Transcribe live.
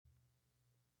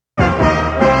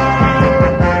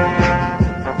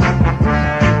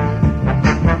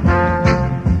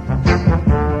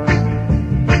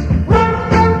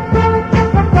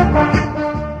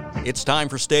It's time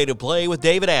for State of Play with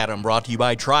David Adam, brought to you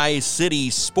by Tri-City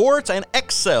Sports and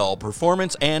Excel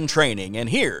Performance and Training. And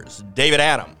here's David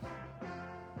Adam.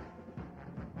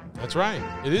 That's right.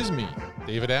 It is me,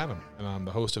 David Adam, and I'm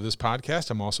the host of this podcast.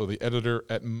 I'm also the editor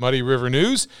at Muddy River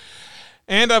News,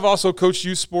 and I've also coached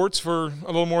youth sports for a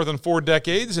little more than 4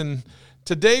 decades, and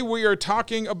today we are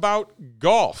talking about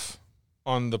golf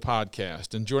on the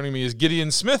podcast. And joining me is Gideon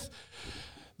Smith,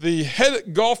 the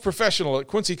head golf professional at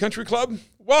Quincy Country Club.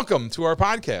 Welcome to our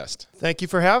podcast. Thank you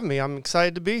for having me. I'm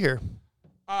excited to be here.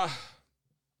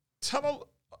 Tell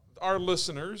our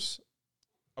listeners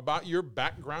about your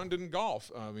background in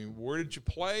golf. I mean, where did you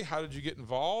play? How did you get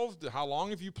involved? How long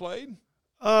have you played?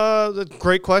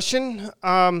 Great question.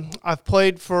 I've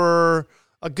played for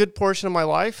a good portion of my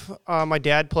life. My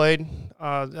dad played.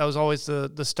 That was always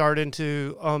the start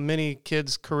into many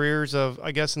kids' careers of,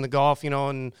 I guess, in the golf,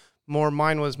 and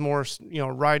mine was more,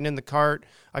 riding in the cart.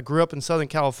 I grew up in Southern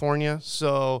California,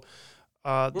 so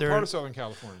what part of Southern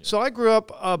California? So I grew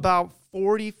up about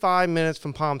 45 minutes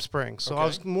from Palm Springs. So Okay. I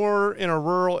was more in a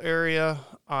rural area.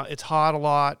 It's hot a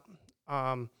lot.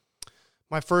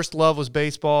 My first love was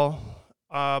baseball.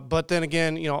 But then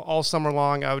again, all summer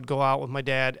long I would go out with my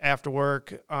dad after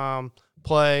work,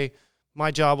 play.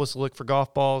 My job was to look for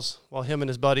golf balls while him and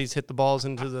his buddies hit the balls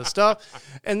into the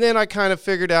stuff. And then I kind of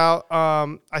figured out,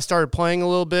 I started playing a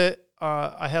little bit.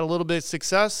 I had a little bit of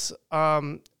success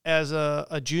as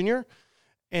a junior.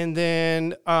 And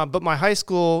then, but my high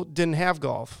school didn't have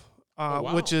golf,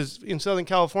 wow. which is in Southern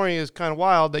California is kind of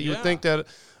wild that you would think that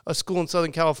a school in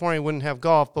Southern California wouldn't have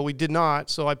golf, but we did not.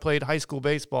 So I played high school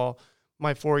baseball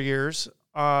my 4 years.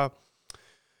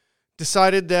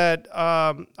 Decided that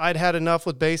I'd had enough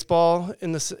with baseball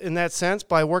in that sense,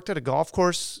 but I worked at a golf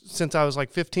course since I was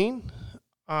like 15.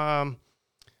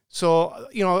 So,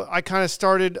 I kind of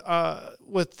started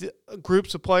with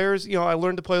groups of players. I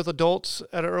learned to play with adults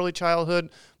at an early childhood,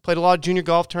 played a lot of junior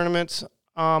golf tournaments.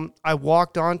 I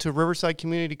walked on to Riverside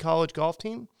Community College golf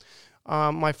team.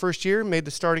 My first year, made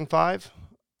the starting 5.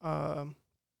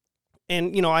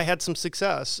 And, I had some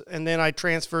success. And then I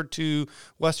transferred to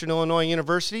Western Illinois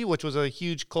University, which was a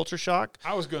huge culture shock.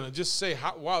 I was going to just say,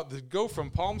 to go from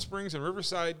Palm Springs and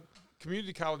Riverside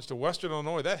Community College to Western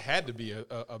Illinois, that had to be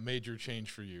a major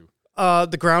change for you.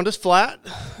 The ground is flat,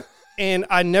 and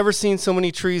I'd never seen so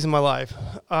many trees in my life.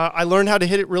 I learned how to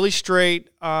hit it really straight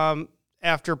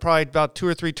after probably about 2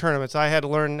 or 3 tournaments. I had to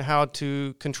learn how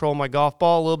to control my golf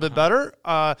ball a little bit better.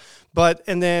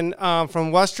 And then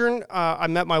from Western, I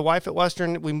met my wife at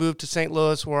Western. We moved to St.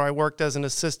 Louis, where I worked as an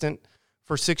assistant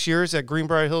for 6 years at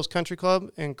Greenbrier Hills Country Club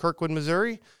in Kirkwood,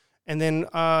 Missouri. And then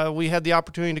we had the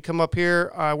opportunity to come up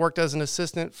here. I worked as an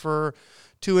assistant for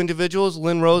 2 individuals,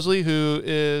 Lynn Rosley, who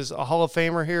is a Hall of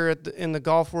Famer here in the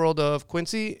golf world of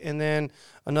Quincy, and then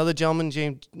another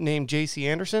gentleman named J.C.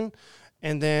 Anderson.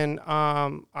 And then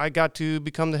I got to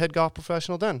become the head golf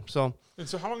professional then. And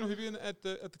so how long have you been at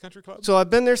the country club? So I've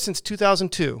been there since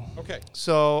 2002. Okay.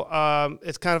 So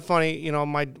it's kind of funny,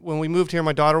 when we moved here,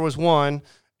 my daughter was 1,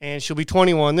 and she'll be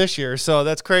 21 this year. So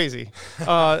that's crazy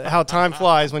how time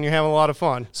flies when you're having a lot of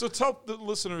fun. So tell the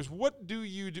listeners, what do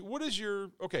you do? What is your,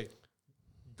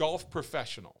 golf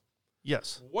professional?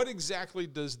 Yes. What exactly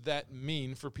does that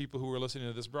mean for people who are listening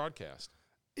to this broadcast?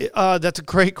 That's a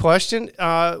great question.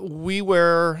 We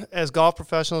wear, as golf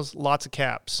professionals, lots of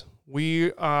caps.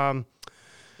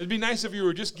 It'd be nice if you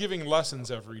were just giving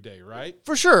lessons every day, right?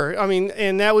 For sure. I mean,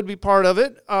 and that would be part of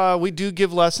it. We do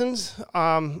give lessons,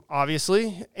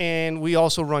 obviously, and we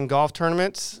also run golf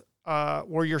tournaments.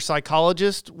 We're your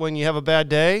psychologist when you have a bad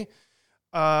day.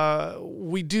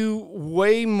 We do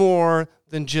way more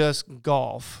than just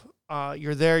golf.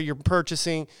 You're there, you're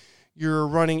purchasing, you're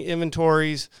running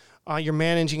inventories, you're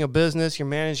managing a business, you're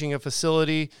managing a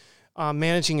facility,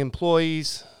 managing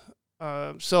employees.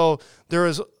 So there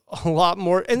is a lot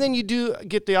more. And then you do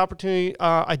get the opportunity.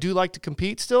 I do like to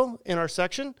compete still in our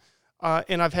section,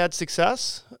 and I've had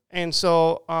success. And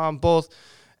so both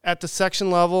at the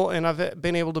section level, and I've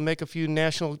been able to make a few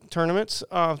national tournaments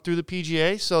through the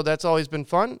PGA, so that's always been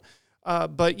fun.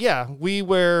 But yeah, we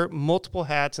wear multiple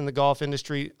hats in the golf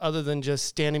industry other than just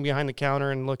standing behind the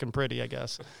counter and looking pretty, I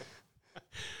guess.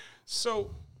 So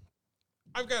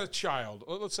I've got a child.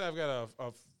 Let's say I've got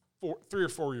a 3 or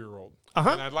 4 year old,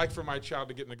 Uh-huh. and I'd like for my child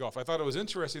to get into golf. I thought it was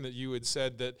interesting that you had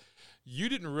said that you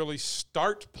didn't really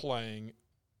start playing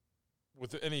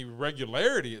with any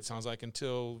regularity, it sounds like,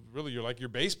 until really your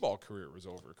baseball career was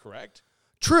over, correct?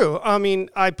 True. I mean,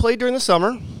 I played during the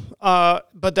summer,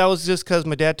 but that was just because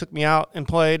my dad took me out and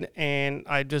played, and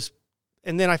I just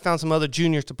and then I found some other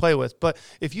juniors to play with. But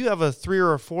if you have a 3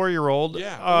 or a 4-year-old,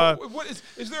 what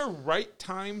is there a right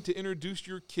time to introduce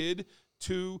your kid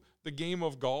to the game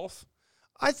of golf?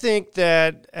 I think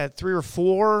that at 3 or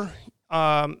 4,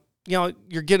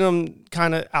 you're getting them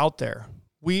kind of out there.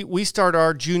 We start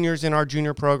our juniors in our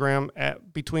junior program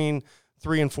at between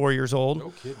 3 and 4 years old.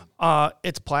 No kidding.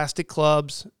 It's plastic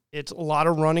clubs. It's a lot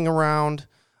of running around.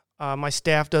 My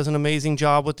staff does an amazing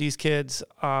job with these kids.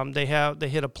 They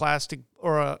hit a plastic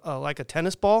or like a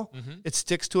tennis ball. Mm-hmm. It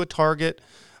sticks to a target.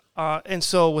 And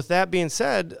so with that being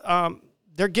said,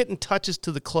 they're getting touches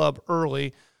to the club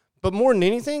early. But more than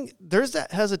anything, there's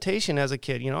that hesitation as a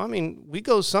kid. I mean, we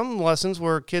go some lessons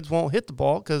where kids won't hit the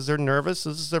ball because they're nervous.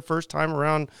 This is their first time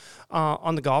around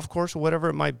on the golf course or whatever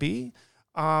it might be.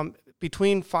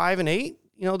 Between 5 and 8,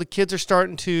 the kids are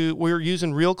starting to – we're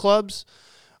using real clubs.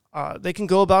 They can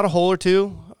go about a hole or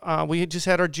two. We just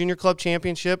had our junior club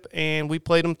championship, and we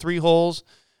played them 3 holes.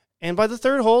 And by the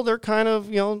 3rd hole, they're kind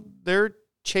of, they're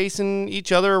chasing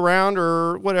each other around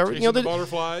or whatever. Chasing the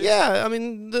butterflies. Yeah, I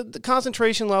mean, the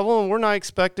concentration level, and we're not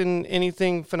expecting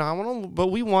anything phenomenal, but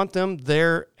we want them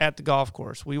there at the golf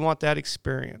course. We want that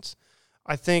experience.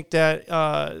 I think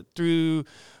that through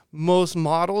most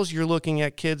models, you're looking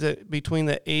at kids between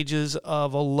the ages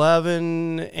of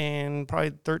 11 and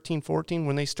probably 13, 14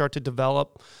 when they start to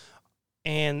develop,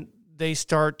 and they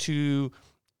start to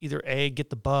either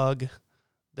get the bug.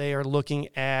 They are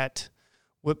looking at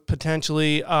what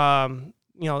potentially,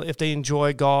 if they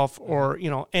enjoy golf or,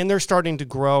 and they're starting to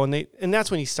grow, and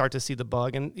that's when you start to see the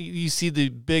bug, and you see the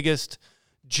biggest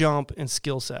jump in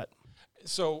skill set.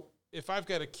 So if I've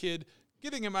got a kid,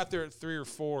 getting him out there at 3 or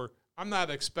 4, I'm not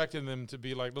expecting them to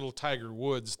be like little Tiger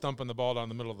Woods thumping the ball down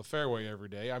the middle of the fairway every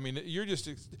day. I mean, you're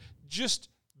just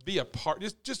be a part,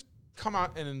 just come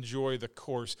out and enjoy the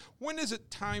course. When is it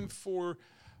time for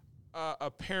a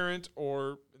parent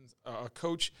or a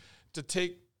coach to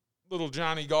take little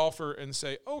Johnny golfer and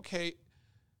say, okay,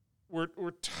 we're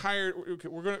tired.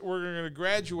 We're going to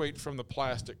graduate from the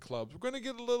plastic clubs. We're going to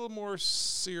get a little more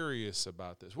serious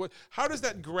about this. How does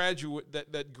that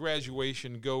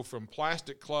graduation go from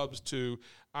plastic clubs to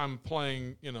I'm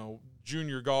playing,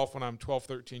 junior golf when I'm 12,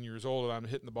 13 years old and I'm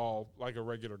hitting the ball like a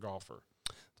regular golfer?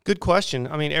 Good question.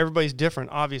 I mean, everybody's different,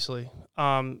 obviously.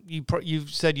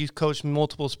 You've said you've coached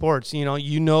multiple sports.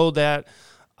 You know that.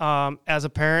 As a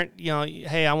parent,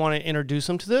 hey, I want to introduce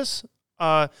them to this.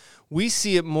 We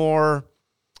see it more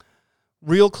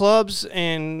real clubs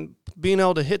and being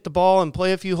able to hit the ball and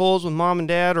play a few holes with mom and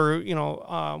dad, or,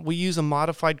 we use a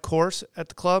modified course at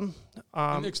the club.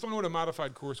 And explain what a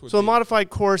modified course would be. So a modified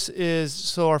course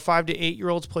is, our 5 to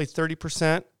 8-year-olds play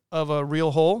 30% of a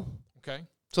real hole. Okay.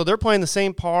 So they're playing the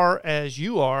same par as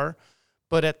you are,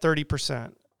 but at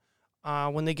 30%.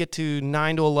 When they get to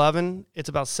 9 to 11, it's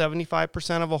about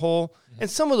 75% of a hole. Mm-hmm.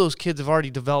 And some of those kids have already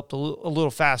developed a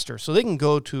little faster, so they can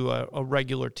go to a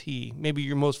regular tee, maybe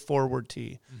your most forward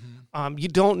tee. Mm-hmm. You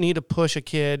don't need to push a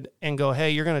kid and go, hey,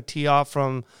 you're going to tee off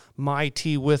from my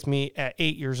tee with me at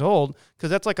 8 years old, because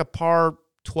that's like a par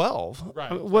 12.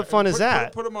 Right. I mean, what fun is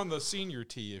that? Put them on the senior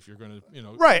tee if you're going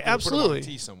to, right, absolutely. Put them on a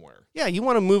tee somewhere. Yeah, you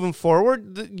want to move them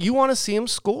forward. You want to see them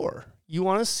score. You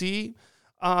want to see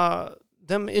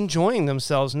them enjoying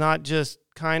themselves, not just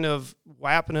kind of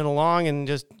whapping it along and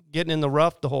just getting in the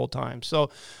rough the whole time. So,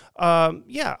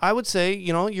 I would say,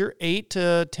 your 8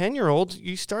 to 10-year-olds,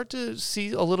 you start to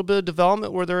see a little bit of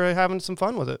development where they're having some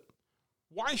fun with it.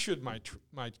 Why should my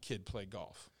kid play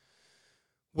golf?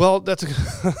 Well, that's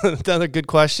another good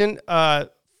question.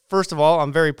 First of all,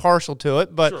 I'm very partial to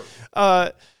it, but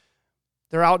sure.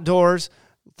 They're outdoors.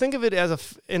 Think of it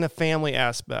as in a family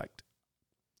aspect.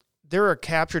 They're a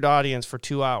captured audience for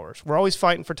 2 hours. We're always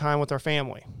fighting for time with our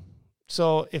family.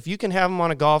 So if you can have them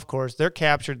on a golf course, they're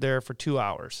captured there for 2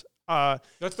 hours.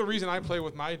 That's the reason I play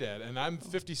with my dad, and I'm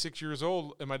 56 years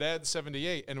old, and my dad's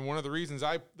 78. And one of the reasons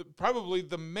probably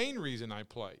the main reason I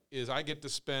play is I get to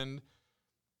spend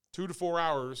 2 to 4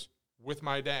 hours with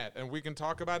my dad, and we can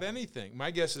talk about anything.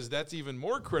 My guess is that's even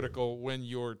more critical when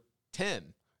you're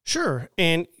 10. Sure,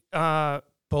 and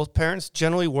both parents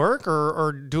generally work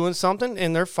or doing something,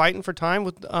 and they're fighting for time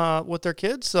with their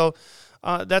kids. So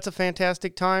that's a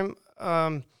fantastic time.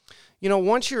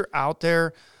 Once you're out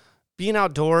there, being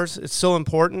outdoors, it's so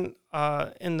important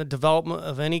in the development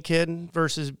of any kid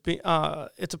versus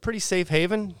it's a pretty safe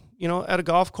haven, at a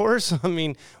golf course. I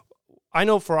mean, I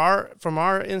know from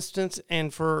our instance,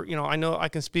 and for, I know I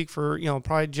can speak for,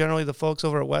 probably generally the folks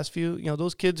over at Westview,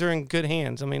 those kids are in good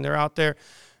hands. I mean, they're out there.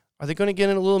 Are they going to get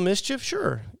in a little mischief?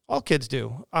 Sure. All kids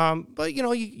do. But,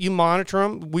 you monitor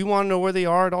them. We want to know where they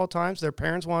are at all times. Their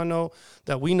parents want to know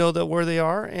that we know that where they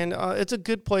are. And it's a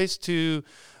good place to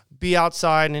be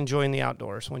outside and enjoying the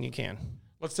outdoors when you can.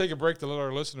 Let's take a break to let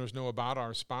our listeners know about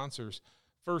our sponsors.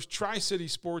 First, Tri-City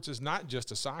Sports is not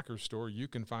just a soccer store. You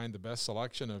can find the best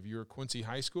selection of your Quincy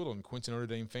High School and Quincy Notre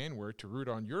Dame fan wear to root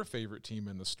on your favorite team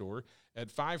in the store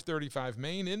at 535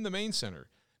 Main in the Main Center.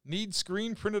 Need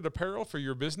screen-printed apparel for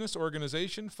your business,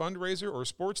 organization, fundraiser, or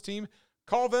sports team?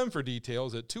 Call them for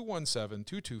details at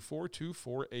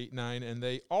 217-224-2489, and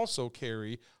they also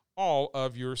carry all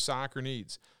of your soccer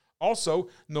needs. Also,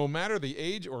 no matter the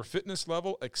age or fitness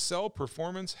level, Excel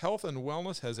Performance Health and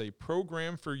Wellness has a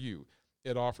program for you.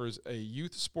 It offers a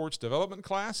youth sports development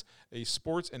class, a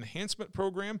sports enhancement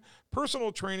program,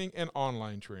 personal training, and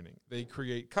online training. They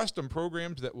create custom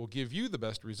programs that will give you the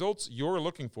best results you're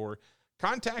looking for.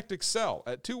 Contact Excel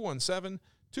at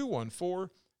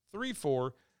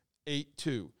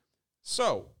 217-214-3482.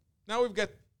 So, now we've got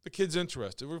the kids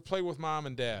interested. We've played with mom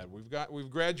and dad.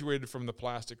 We've graduated from the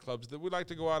plastic clubs that we'd like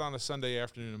to go out on a Sunday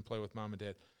afternoon and play with mom and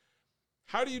dad.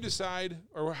 How do you decide,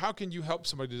 or how can you help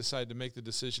somebody decide to make the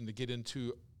decision to get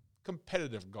into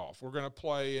competitive golf? We're going to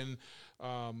play in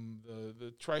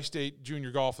the Tri-State Junior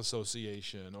Golf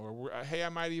Association, or hey, I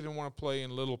might even want to play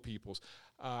in Little People's.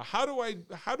 How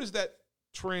does that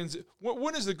transit?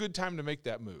 When is a good time to make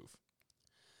that move?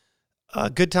 A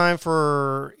good time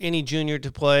for any junior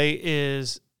to play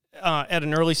is at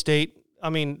an early state. I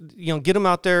mean, get them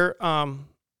out there.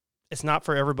 It's not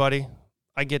for everybody.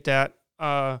 I get that.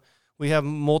 We have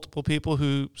multiple people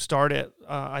who start at,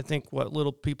 I think what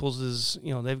Little People's is,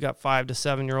 they've got 5 to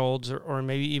 7 year olds or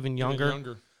maybe even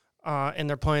younger. And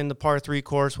they're playing the par 3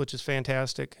 course, which is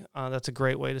fantastic. That's a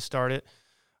great way to start it.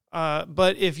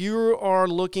 But if you are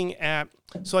looking at,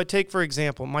 so I take, for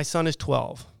example, my son is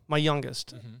 12, my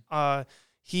youngest. Mm-hmm.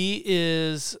 He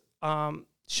is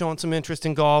showing some interest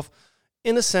in golf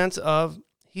in the sense of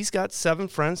he's got 7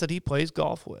 friends that he plays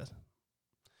golf with.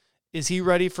 Is he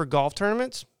ready for golf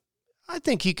tournaments? I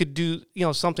think he could do,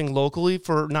 something locally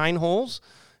for 9 holes.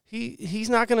 He's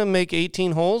not going to make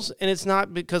 18 holes, and it's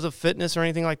not because of fitness or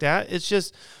anything like that. It's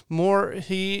just more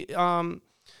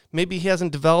maybe he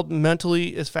hasn't developed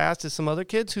mentally as fast as some other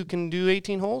kids who can do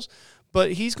 18 holes,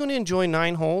 but he's going to enjoy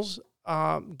 9 holes.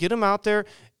 Get him out there.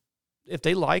 If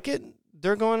they like it,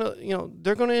 they're going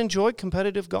to enjoy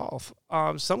competitive golf.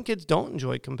 Some kids don't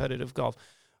enjoy competitive golf.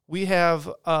 We have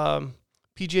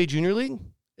PGA Junior League.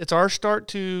 It's our start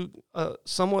to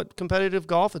somewhat competitive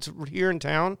golf. It's here in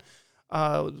town.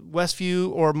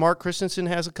 Westview or Mark Christensen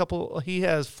has a couple. He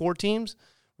has 4 teams.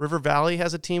 River Valley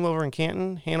has a team over in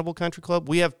Canton, Hannibal Country Club.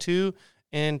 We have 2,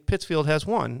 and Pittsfield has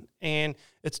 1. And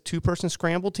it's 2-person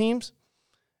scramble teams.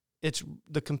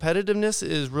 The competitiveness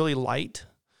is really light,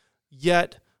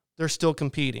 yet they're still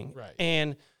competing. Right.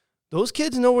 And those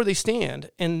kids know where they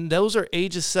stand, and those are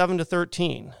ages 7 to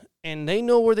 13. And they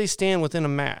know where they stand within a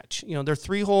match. They're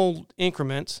 3-hole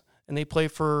increments, and they play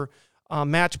for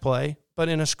match play, but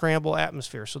in a scramble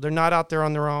atmosphere. So they're not out there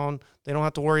on their own. They don't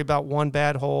have to worry about one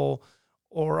bad hole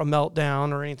or a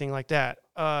meltdown or anything like that.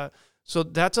 So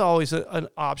that's always an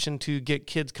option to get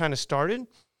kids kind of started.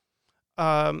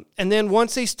 And then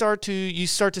once you start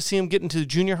to see them get into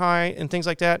junior high and things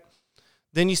like that,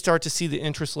 then you start to see the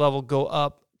interest level go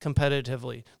up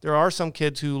competitively. There are some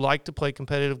kids who like to play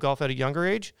competitive golf at a younger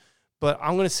age, but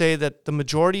I'm going to say that the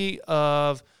majority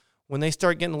of when they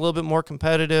start getting a little bit more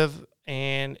competitive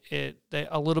and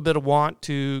a little bit of want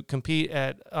to compete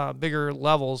at bigger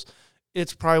levels,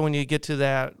 it's probably when you get to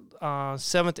that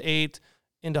 7th, 8th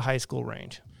into high school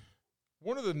range.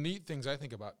 One of the neat things I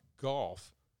think about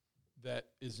golf that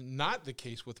is not the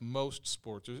case with most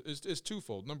sports is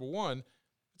twofold. Number one,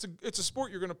 it's a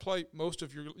sport you're going to play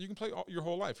you can play your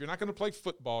whole life. You're not going to play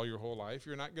football your whole life.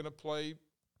 You're not going to play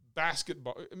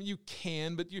basketball. I mean, you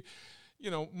can, but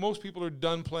most people are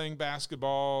done playing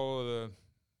basketball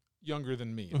younger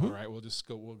than me. Mm-hmm. All right, we'll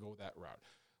go that route.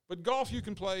 But golf you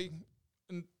can play,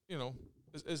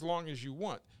 as long as you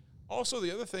want. Also,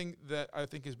 the other thing that I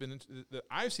think that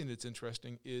I've seen that's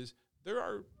interesting is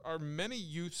there are many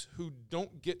youths who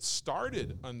don't get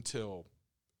started until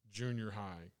junior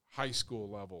high school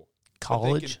level.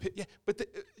 College? But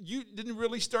you didn't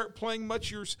really start playing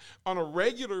much on a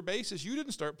regular basis. You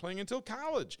didn't start playing until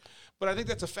college. But I think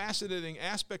that's a fascinating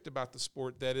aspect about the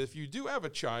sport, that if you do have a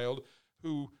child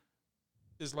who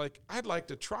is like, I'd like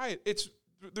to try it,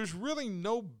 there's really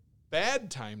no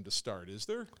bad time to start, is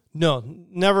there? No,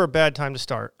 never a bad time to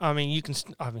start. I mean,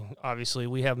 obviously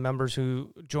we have members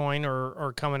who join or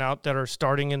are coming out that are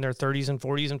starting in their 30s and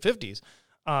 40s and 50s.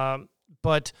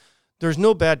 But there's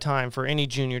no bad time for any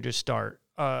junior to start.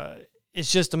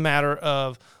 It's just a matter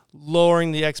of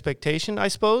lowering the expectation, I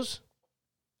suppose,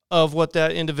 of what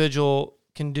that individual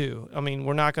can do. I mean,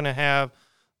 we're not going to have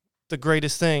the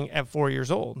greatest thing at 4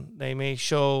 years old. They may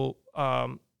show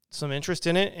some interest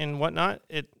in it and whatnot.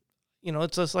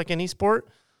 It's just like any sport.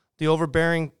 The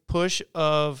overbearing push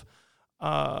of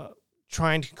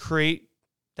trying to create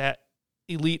that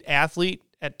elite athlete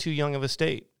at too young of a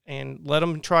state, and let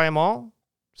them try them all,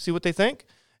 see what they think,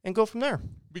 and go from there.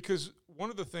 Because one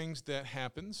of the things that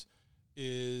happens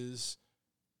is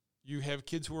you have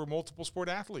kids who are multiple sport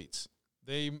athletes.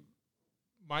 They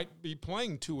might be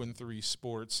playing 2 and 3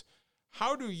 sports.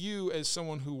 How do you, as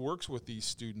someone who works with these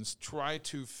students, try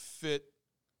to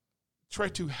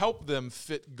help them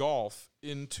fit golf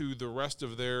into the rest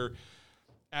of their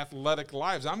athletic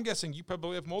lives? I'm guessing you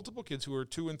probably have multiple kids who are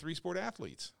 2 and 3 sport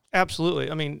athletes. Absolutely.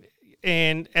 I mean,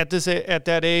 and at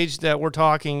that age that we're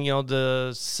talking,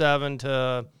 the 7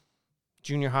 to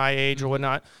junior high age or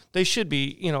whatnot, they should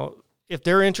be, if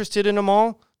they're interested in them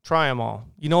all, try them all.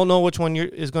 You don't know which one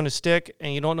is going to stick,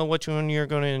 and you don't know which one you're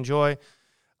going to enjoy.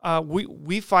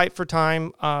 We fight for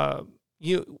time.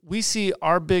 We see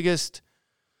our biggest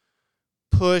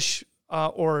push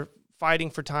or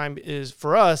fighting for time is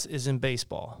in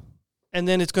baseball, and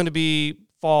then it's going to be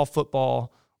fall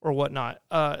football or whatnot.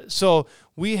 So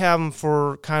we have them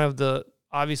for kind of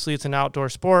obviously it's an outdoor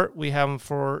sport. We have them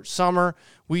for summer.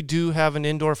 We do have an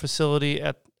indoor facility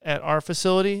at our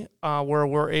facility where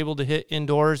we're able to hit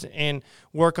indoors and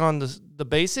work on the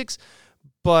basics.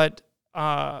 But,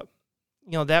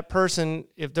 that person,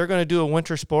 if they're going to do a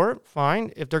winter sport,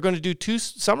 fine. If they're going to do 2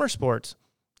 summer sports,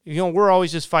 we're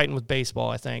always just fighting with baseball,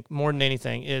 I think, more than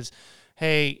anything is,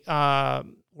 hey,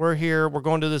 we're here, we're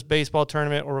going to this baseball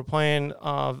tournament, or we're playing,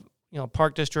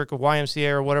 Park District or YMCA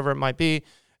or whatever it might be,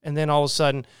 and then all of a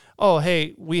sudden, oh,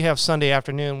 hey, we have Sunday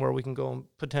afternoon where we can go and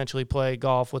potentially play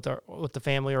golf with the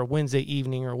family, or Wednesday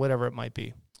evening or whatever it might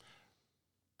be.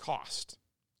 Cost.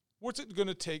 What's it going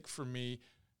to take for me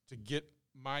to get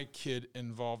my kid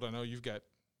involved? I know you've got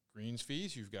greens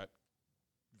fees, you've got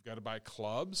to buy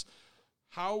clubs.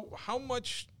 How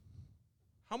much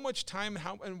time,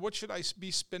 and what should I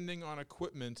be spending on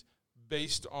equipment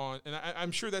based on, and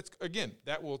I'm sure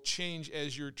that will change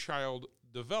as your child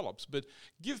develops, but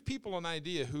give people an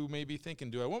idea who may be thinking,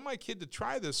 do I want my kid to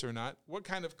try this or not? What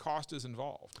kind of cost is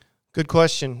involved? Good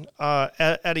question.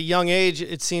 At a young age,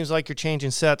 it seems like you're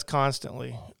changing sets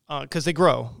constantly because they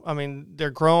grow. I mean,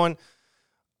 they're growing.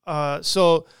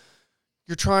 So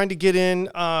you're trying to get in.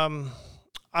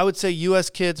 I would say US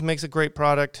Kids makes a great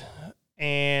product,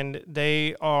 and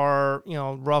they are,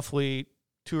 roughly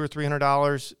 $200 or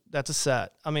 $300. That's a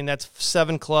set. I mean, that's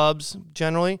 7 clubs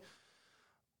generally.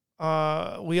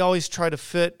 We always try to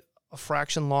fit a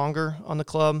fraction longer on the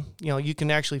club. You can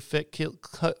actually fit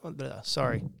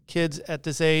kids at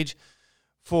this age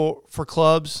for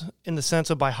clubs in the sense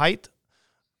of by height.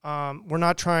 We're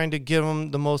not trying to give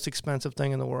them the most expensive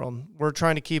thing in the world. We're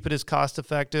trying to keep it as cost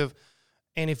effective.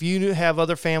 And if you have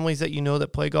other families that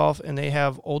that play golf and they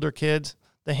have older kids,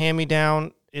 the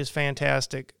hand-me-down is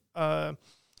fantastic. The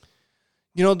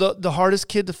hardest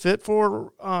kid to fit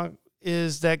for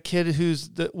is that kid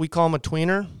we call them a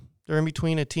tweener. They're in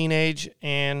between a teenage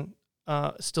and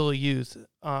still a youth.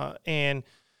 And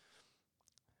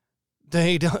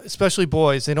they, especially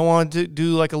boys, they don't want to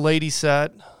do like a lady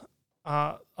set.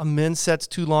 A men's set's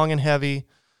too long and heavy.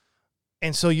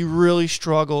 And so you really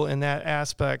struggle in that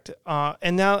aspect.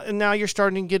 And now you're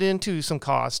starting to get into some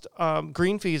cost.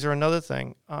 Green fees are another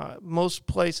thing. Most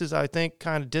places, I think,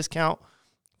 kind of discount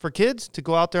for kids to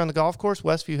go out there on the golf course.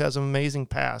 Westview has an amazing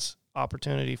pass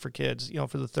opportunity for kids,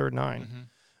 for the third 9.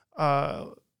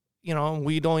 Mm-hmm.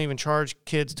 We don't even charge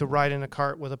kids to ride in a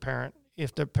cart with a parent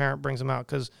if the parent brings them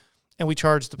out. And we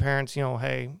charge the parents,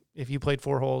 hey, if you played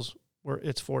 4 holes,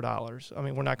 it's $4. I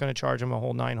mean, we're not going to charge them a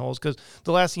whole 9 holes, because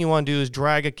the last thing you want to do is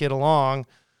drag a kid along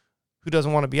who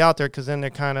doesn't want to be out there, because then they're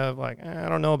kind of like, I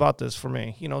don't know about this for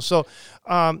me, So,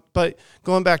 but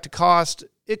going back to cost,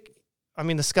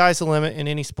 the sky's the limit in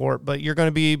any sport, but you're going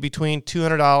to be between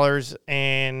 $200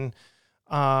 and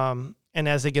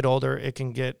as they get older, it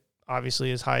can get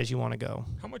obviously as high as you want to go.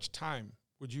 How much time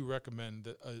would you recommend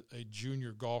that a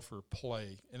junior golfer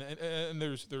play? And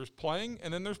there's playing,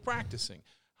 and then there's practicing.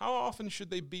 How often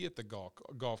should they be at the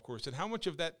golf course, and how much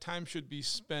of that time should be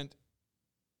spent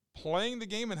playing the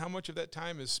game, and how much of that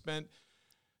time is spent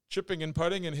chipping and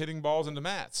putting and hitting balls into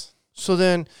mats? So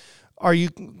then,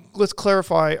 let's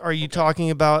clarify, are you talking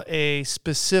about a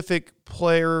specific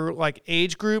player, like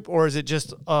age group, or is it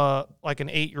just like an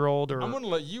 8-year-old? Or I'm going to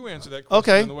let you answer that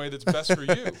question in the way that's best for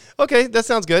you. Okay, that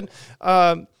sounds good.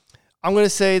 I'm going to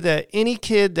say that any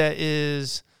kid that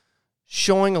is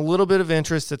showing a little bit of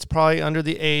interest that's probably under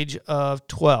the age of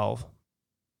 12,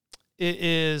 it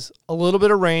is a little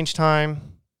bit of range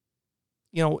time.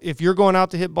 You know, if you're going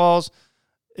out to hit balls,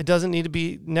 it doesn't need to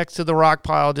be next to the rock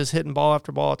pile just hitting ball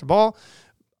after ball after ball.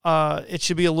 It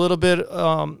should be a little bit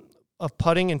of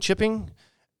putting and chipping,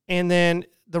 and then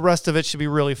the rest of it should be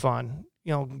really fun.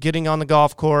 You know, getting on the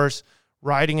golf course,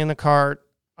 riding in the cart,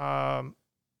 run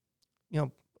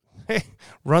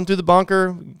through the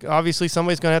bunker. Obviously,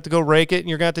 somebody's going to have to go rake it, and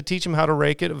you're going to have to teach them how to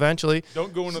rake it eventually.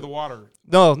 Don't go into the water.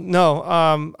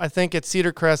 No. I think at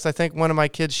Cedar Crest, I think one of my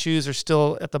kids' shoes are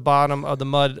still at the bottom of the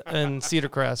mud in Cedar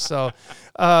Crest. So,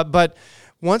 but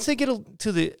once they get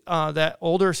to the that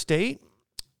older state,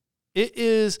 it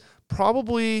is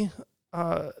probably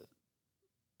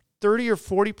 30 or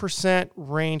 40%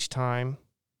 range time,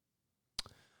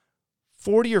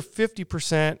 40 or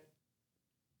 50%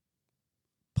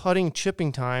 putting,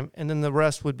 chipping time, and then the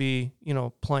rest would be,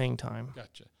 playing time.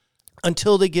 Gotcha.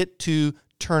 Until they get to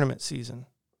tournament season.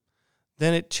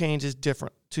 Then it changes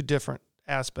to different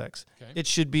aspects. Okay. It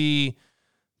should be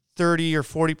 30 or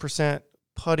 40%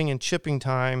 putting and chipping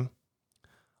time,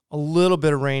 a little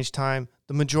bit of range time,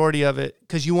 the majority of it,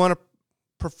 because you want to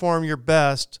perform your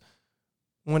best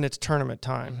when it's tournament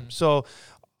time. Mm-hmm. So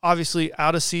obviously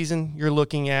out of season, you're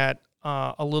looking at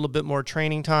a little bit more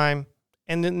training time.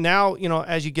 And then now,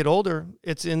 as you get older,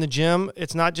 it's in the gym.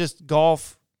 It's not just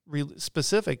golf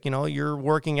specific. You're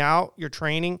working out, you're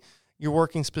training, you're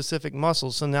working specific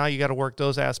muscles. So now you got to work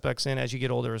those aspects in as you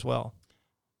get older as well.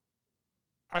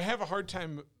 I have a hard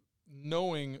time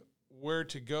knowing where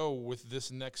to go with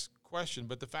this next question,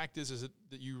 but the fact is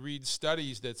that you read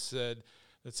studies that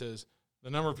says the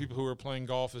number of people who are playing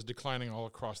golf is declining all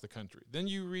across the country. Then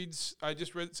I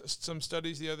just read some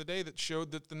studies the other day that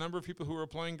showed that the number of people who are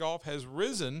playing golf has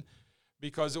risen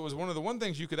because it was one of the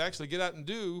things you could actually get out and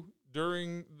do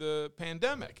during the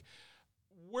pandemic.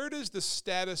 Where does the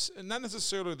status, and not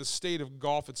necessarily the state of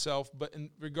golf itself, but in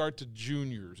regard to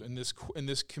juniors in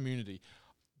this community,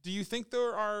 do you think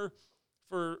there are,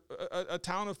 for a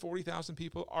town of 40,000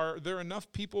 people, are there enough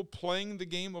people playing the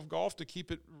game of golf to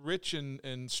keep it rich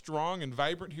and strong and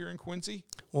vibrant here in Quincy?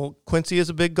 Well, Quincy is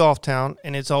a big golf town,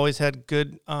 and it's always had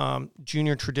good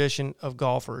junior tradition of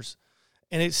golfers,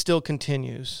 and it still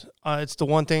continues. It's the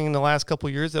one thing in the last couple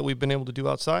of years that we've been able to do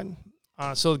outside.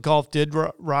 So golf did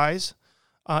rise.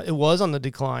 It was on the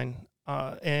decline,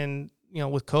 and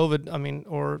with COVID,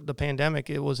 or the pandemic,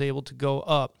 it was able to go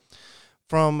up.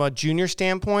 From a junior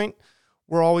standpoint,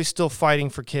 we're always still fighting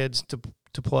for kids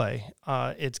to play.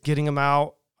 It's getting them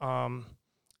out.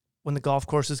 When the golf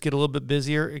courses get a little bit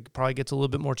busier, it probably gets a little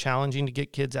bit more challenging to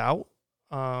get kids out.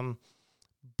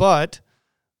 But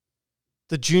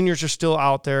the juniors are still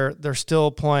out there. They're still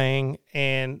playing,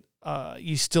 and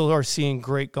you still are seeing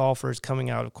great golfers coming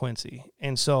out of Quincy.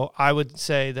 And so I would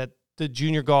say that the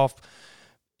junior golf,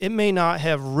 it may not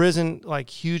have risen like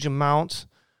huge amounts,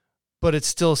 but it's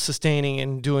still sustaining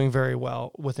and doing very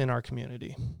well within our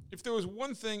community. If there was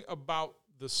one thing about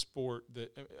the sport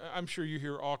that I'm sure you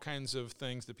hear all kinds of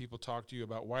things that people talk to you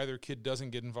about why their kid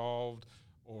doesn't get involved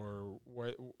or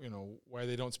why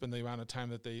they don't spend the amount of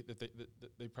time that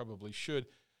they probably should.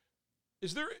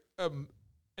 Is there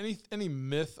any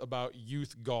myth about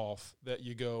youth golf that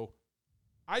you go,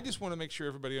 I just want to make sure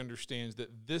everybody understands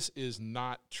that this is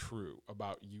not true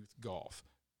about youth golf?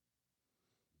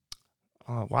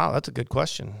 Wow, that's a good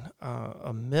question.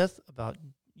 A myth about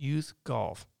youth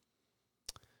golf.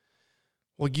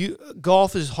 Well,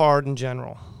 golf is hard in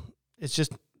general. It's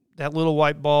just that little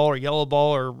white ball or yellow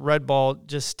ball or red ball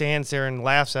just stands there and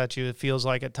laughs at you, it feels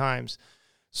like at times.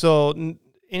 So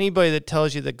anybody that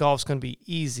tells you that golf's going to be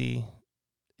easy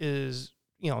is,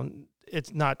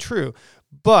 it's not true.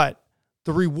 But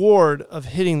the reward of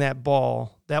hitting that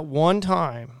ball that one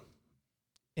time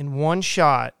in one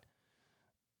shot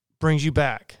brings you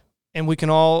back. And we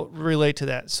can all relate to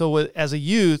that. So as a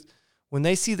youth, when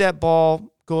they see that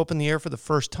ball go up in the air for the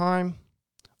first time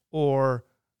or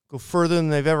go further than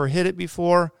they've ever hit it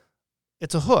before,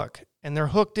 it's a hook, and they're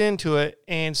hooked into it.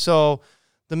 And so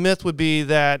the myth would be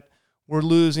that we're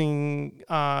losing,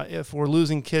 if we're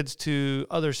losing kids to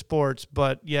other sports,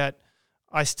 but yet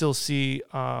I still see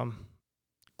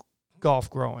golf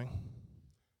growing.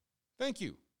 Thank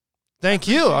you. Thank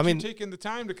you. Taking the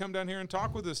time to come down here and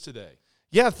talk with us today.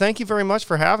 Yeah, thank you very much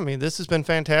for having me. This has been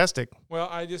fantastic. Well,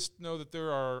 I just know that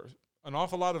there are an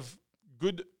awful lot of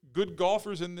good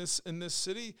golfers in this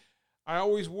city. I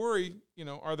always worry,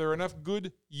 are there enough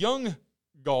good young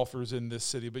golfers in this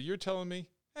city? But you're telling me,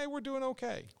 hey, we're doing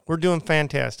okay. We're doing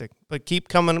fantastic. But keep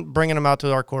bringing them out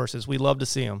to our courses. We love to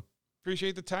see them.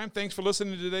 Appreciate the time. Thanks for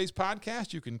listening to today's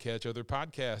podcast. You can catch other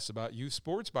podcasts about youth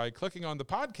sports by clicking on the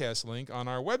podcast link on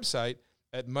our website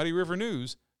at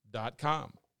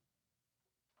muddyrivernews.com.